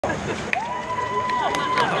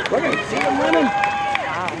Look at it, see them running?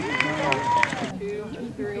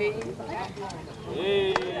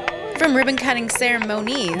 From ribbon cutting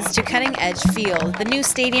ceremonies to cutting edge field, the new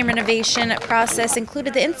stadium renovation process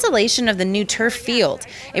included the installation of the new turf field,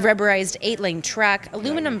 a rubberized 8-lane track,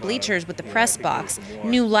 aluminum bleachers with the press box,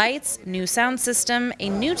 new lights, new sound system, a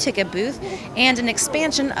new ticket booth, and an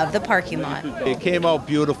expansion of the parking lot. It came out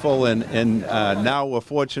beautiful, and now we're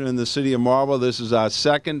fortunate in the city of Marlborough. This is our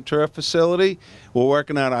second turf facility. We're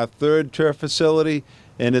working on our third turf facility.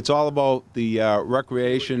 And it's all about the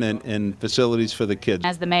recreation and facilities for the kids.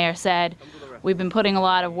 As the mayor said, we've been putting a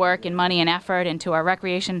lot of work and money and effort into our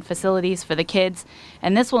recreation facilities for the kids.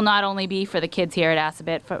 And this will not only be for the kids here at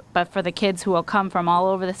Assabet, but for the kids who will come from all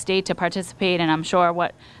over the state to participate, and I'm sure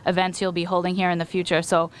what events you'll be holding here in the future.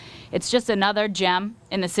 So it's just another gem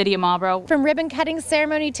in the city of Marlborough. From ribbon cutting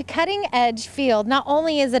ceremony to cutting edge field, not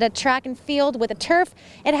only is it a track and field with a turf,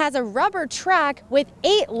 it has a rubber track with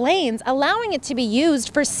 8 lanes, allowing it to be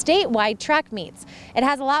used for statewide track meets. It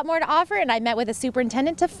has a lot more to offer, and I met with a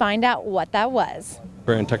superintendent to find out what that was.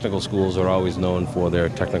 And technical schools are always known for their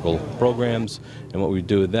technical programs and what we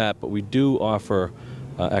do with that, but we do offer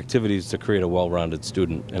activities to create a well-rounded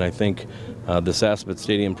student. And I think this Assabet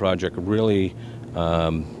Stadium project really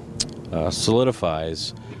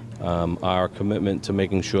solidifies our commitment to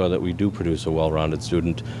making sure that we do produce a well-rounded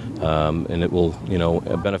student, and it will,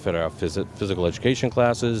 benefit our physical education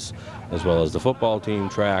classes, as well as the football team,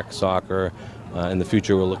 track, soccer. In the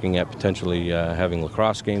future, we're looking at potentially having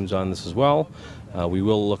lacrosse games on this as well. We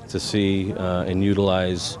will look to see and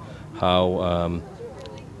utilize how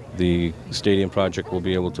the stadium project will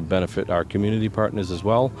be able to benefit our community partners as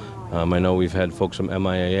well. I know we've had folks from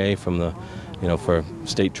MIAA from the for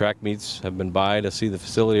state track meets have been by to see the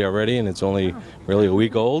facility already, and it's only really a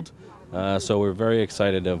week old. So we're very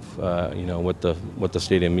excited of what the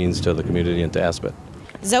stadium means to the community and to Assabet.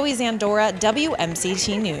 Zoe Zandora,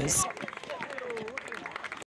 WMCT News.